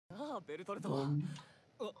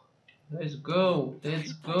Let's go.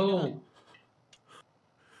 Let's go.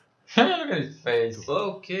 Look at his face.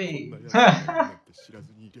 Okay.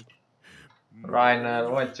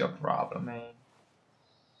 Reiner, what's your problem, man?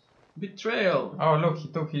 Betrayal. Oh, look, he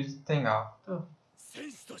took his thing off. Oh.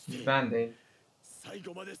 His band-aid.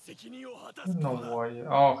 No warrior.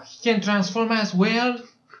 Oh, he can transform as well?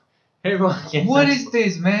 Everyone can What transform. is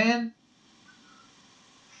this, man?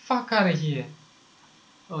 Fuck out of here.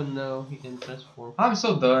 Oh no, he can transform. I'm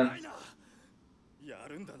so done.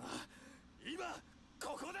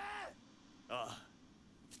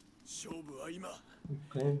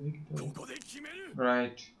 Okay, victory.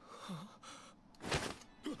 Right.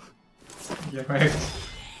 Get wrecked.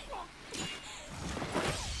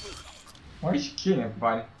 Why is she killing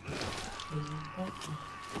everybody?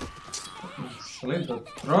 Slit the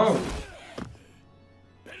throat.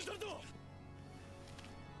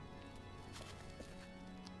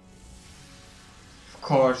 Of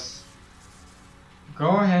course. Go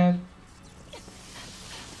ahead.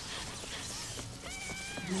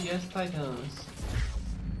 Yes, Titans.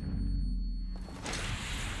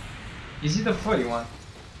 Is it the furry one?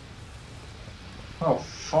 Oh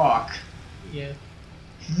fuck. Yeah.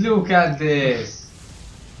 Look at this.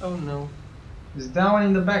 Oh no. There's that one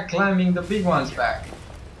in the back climbing the big one's back.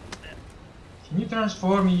 Can you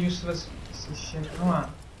transform, you useless piece of shit? Come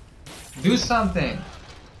on. Do something.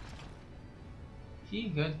 He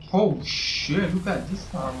got Oh shit, look at this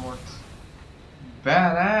armor.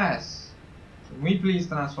 Badass. Can we please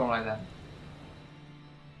transform like that?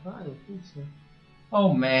 I don't think so.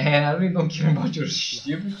 Oh man, I really don't care about your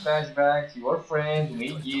stupid flashbacks, your friend, we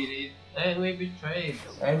get it. And we betrayed.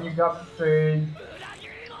 And you got betrayed.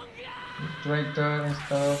 Traitor and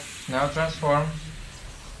stuff. Now transform.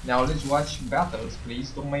 Now let's watch battles,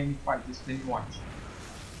 please. Don't make me fight this thing, watch.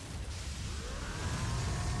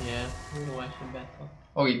 Yeah, we'll watch the battle.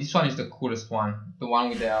 Okay, this one is the coolest one. The one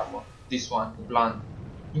with the armor. This one, the blonde.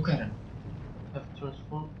 Look at him. Have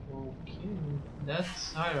transformed. Okay,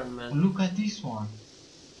 that's Iron Man. Look at this one.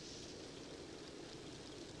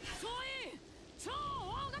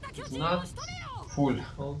 It's not Full.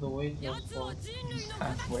 all the way transformed. Just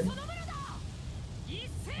halfway.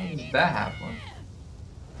 How does that happen?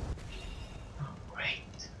 Oh,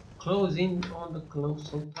 great. Close in on the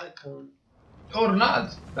colossal Titan. Or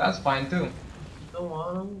not. That's fine too. Don't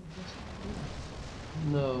want just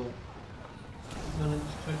no. I'm gonna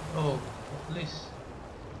destroy. Oh, at least.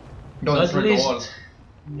 Don't At destroy the least- wall.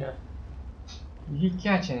 Yeah. Did he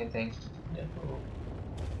catch anything? Yeah. Oh.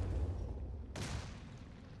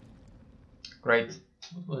 Great.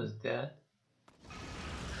 What was that?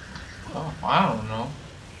 Oh, I don't know.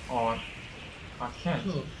 Oh, I can't.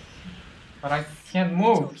 Oh, But I can't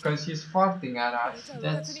move because he's farting at us.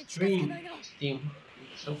 that stream steam.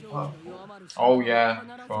 It's so powerful. Oh yeah,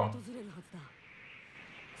 sure.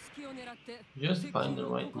 Just find the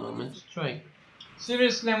right moment to strike.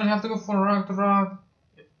 Seriously, I'm gonna have to go for rock to rock.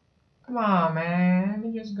 Come on, man. Let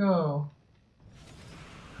me just go.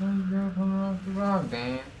 Let me go from rock to rock,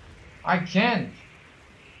 then. I can't.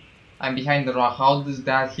 I'm behind the rock. How does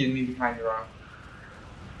that hit me behind the rock?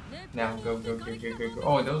 Now, go, go, go, go, go, go.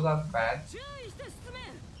 Oh, those aren't bad.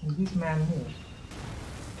 Can this man move?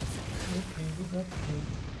 Okay, we got two.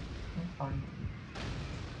 I'm fine.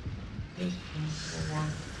 Just two, one.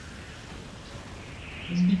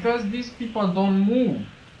 It's because these people don't move.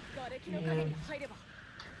 Yeah.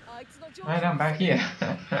 Right, I'm back here.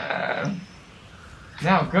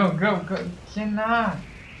 Now, go, go, go. You cannot.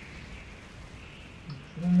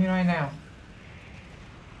 You're killing me right now.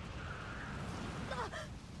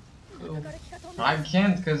 Oh, I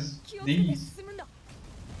can't because these.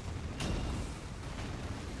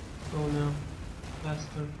 oh no.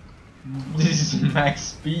 Faster. This is max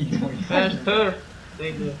speed. Faster!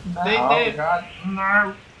 They do. They Oh did! god,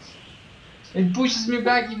 no! It pushes me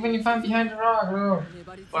back even if I'm behind the rock,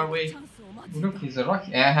 look. Far away. Look, he's a rock.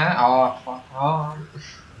 Oh, fuck off.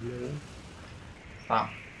 Stop.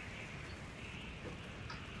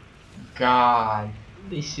 God.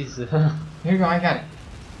 This is Here you go, I got it.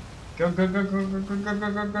 Go, go, go, go, go, go, go,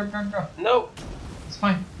 go, go, go, go, go. No! It's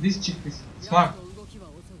fine. This chick is smart.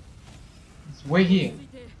 It's way here.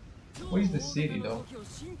 Where is the city though? Oh,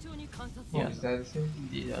 Yeah. is that the city?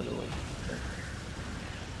 The other way.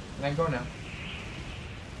 Can I go now?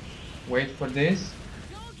 Wait for this.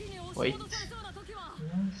 Wait.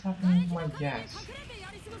 What's happening with my gas?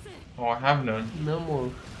 Oh, I have none. No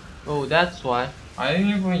more. Oh, that's why. I didn't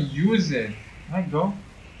even use it. Can I go?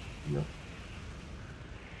 No.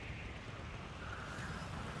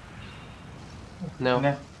 No.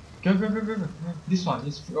 No. Go, go, go, go, go. This one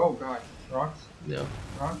is free. Oh god. Rocks. No.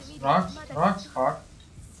 Rocks, hard.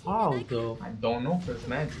 How though? I don't know, cause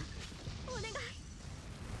magic.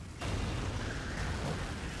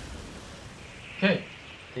 Okay,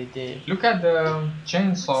 They did. look at the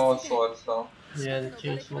chainsaw swords though. Yeah, the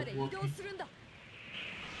chainsaw working.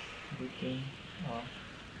 Good thing. Oh,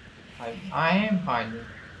 I am hiding.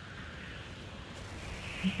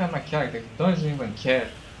 Look at my character, he doesn't even care.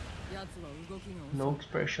 No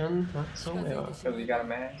expression whatsoever. Because he got a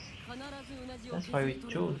mask. That's why we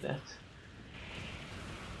chose that.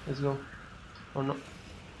 Let's go. Or no.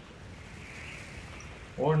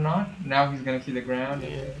 Or not. Now he's gonna hit the ground.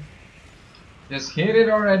 Yeah. Just hit it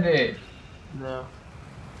already. No.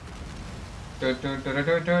 Please don't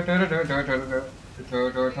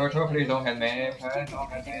hit me.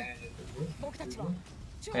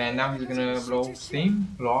 And now he's gonna blow steam.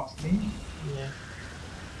 Block steam. Yeah.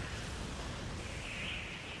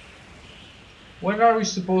 What are we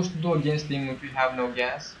supposed to do against him if we have no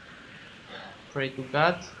gas? Pray to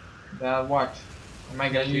God. That what? Am I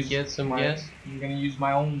gonna use get some my, gas? I'm gonna use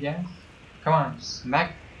my own gas? Come on,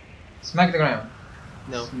 smack the ground.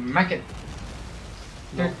 No. Smack it.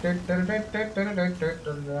 No.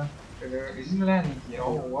 Is he landing here?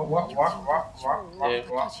 Oh, what?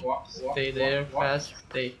 Stay there, fast,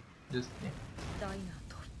 stay. Just stay.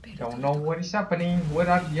 Don't know what is happening. What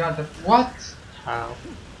are the other? What? How?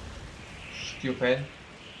 Stupid.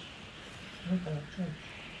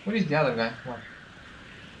 What is the other guy? What?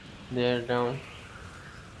 They're down.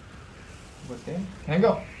 What there? Can I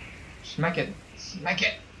go? Smack it. Smack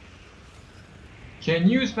it. Can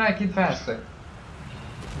you smack it faster?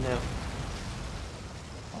 No.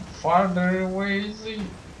 Farther away is he?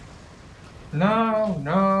 No,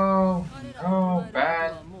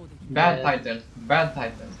 bad Titans, bad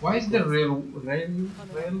Titans. Why is the rail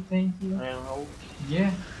thing here? I don't know.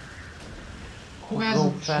 Yeah. Who has Go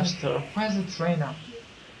a faster. Who has a train up here?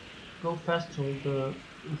 Go faster with the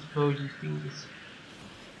exploding things.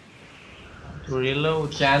 To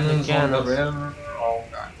reload. Cannons the on the railroad. Oh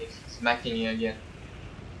god, he's smacking you again.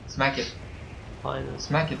 Smack it. Finally.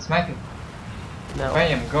 Smack it. No.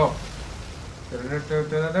 Bam, go. Come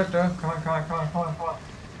on.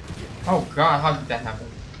 Oh god, how did that happen?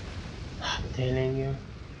 I'm telling you.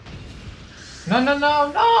 No,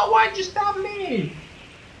 why'd you stop me?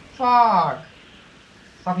 Fuck.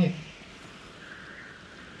 Stop here.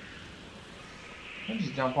 Let me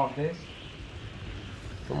just jump off this.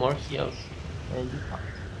 2 more heals. And you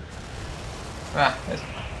fucked.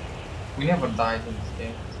 We never died in this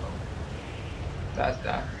game, so that's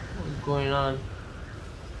that. What's going on?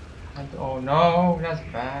 Oh no, that's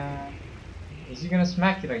bad. Is he gonna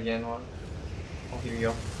smack it again or? Oh, here we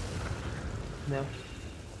go. No.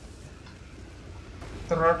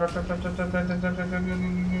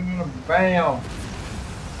 Bam!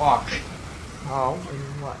 Fuck. How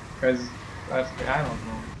and what? Cause I don't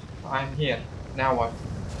know. I'm here. Now what?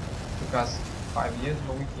 Took us 5 years,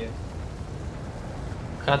 but we're here.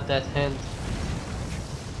 Cut that hand.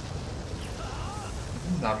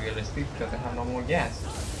 This is not realistic because I have no more gas.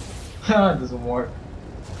 It doesn't work.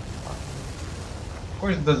 Of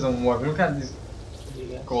course it doesn't work. Look at this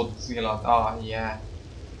Godzilla. Oh yeah.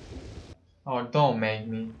 Oh, don't make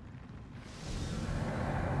me.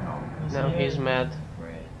 Now he's mad.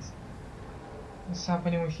 Great. What's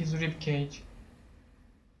happening with his ribcage?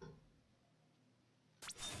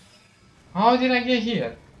 How did I get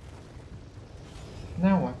here?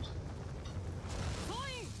 Now what?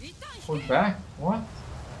 Pull back? What?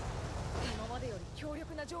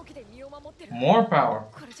 More power.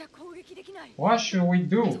 What should we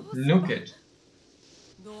do? Nuke it.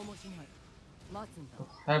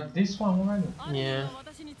 Have this one already? Yeah.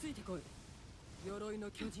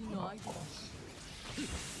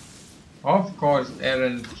 Of course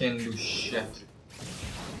Eren can do shit.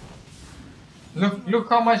 Look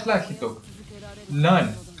how much life he took.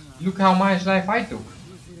 None. Look how much life I took.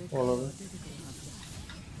 All of it.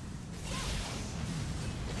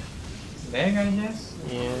 Leg, I guess?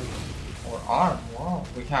 Yeah. Or arm. Wow,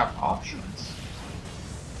 we have options.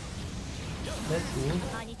 That's me.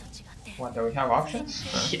 What, do we have options?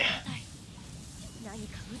 Yeah.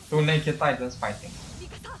 2 naked titans fighting.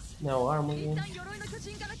 Now arm again.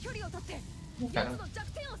 Look at him.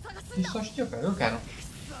 He's so stupid, look at him.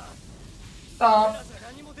 Stop!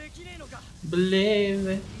 Believe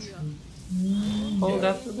it. Hold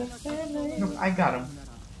up to the family. Look, I got him.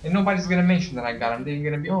 And nobody's gonna mention that I got him. They're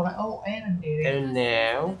gonna be all like, oh, Eren did it. And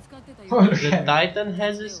now, Oh, look the at him. Titan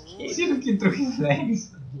has Is escaped. he looking through his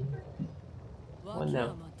legs? What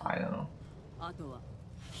now? I don't know.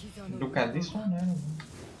 Look at this one, I don't know.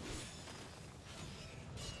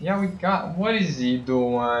 Yeah, we got. What is he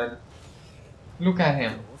doing? Look at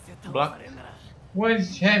him. Block.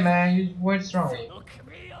 Hey man, what's wrong with you?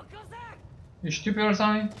 You stupid or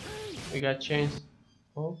something? We got chains.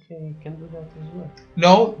 Okay, you can do that as well.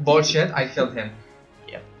 No, bullshit, I killed him.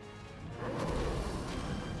 Yep.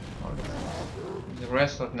 The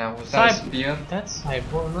rest of now, was that a spear? That's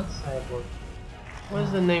cyborg, not cyborg.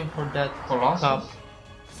 What's the name for that Colossus? cup?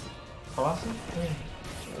 Colossus?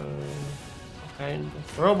 Kind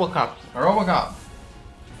of. Robocop. Robocop.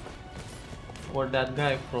 Or that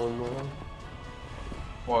guy from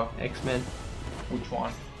What? X-Men. Which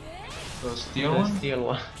one? The steel The one? steel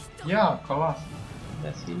one. Yeah, Colossus.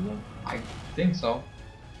 That's it, yeah? I think so.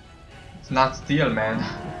 It's not steel, man.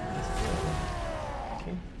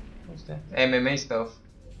 Okay. What's that? MMA stuff.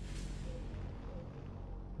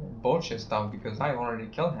 Bullshit stuff because I already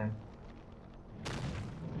killed him.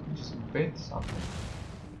 Just bit something.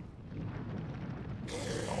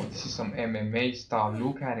 Oh, this is some MMA stuff.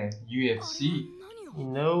 Look at it. UFC. He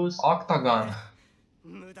knows. Octagon.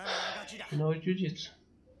 He knows jujitsu.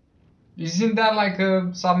 Isn't that like a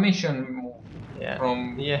submission move? Yeah.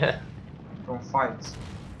 From fights?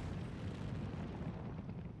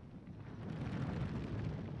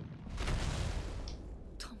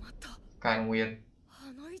 Kind of weird.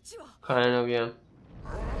 Kind of, yeah.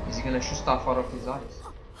 Is he gonna shoot stuff out of his eyes?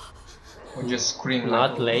 Or just scream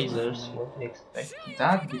Not like lasers, what do you expect?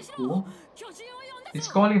 that'd be cool. He's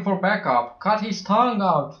calling for backup. Cut his tongue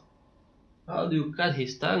out. How do you cut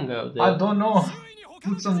his tongue out there? I don't know.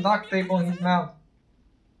 Put some duct tape on his mouth.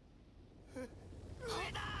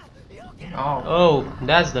 Oh. Oh,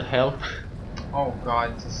 that's the help. Oh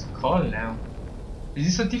god, it's a skull now. Is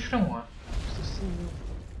this a different one?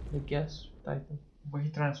 The gas titan. But he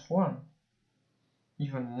transformed.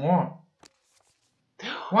 Even more.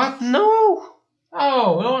 What? No!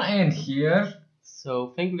 Oh, don't end here.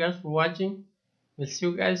 So, thank you guys for watching. We'll see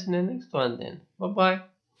you guys in the next one then. Bye bye.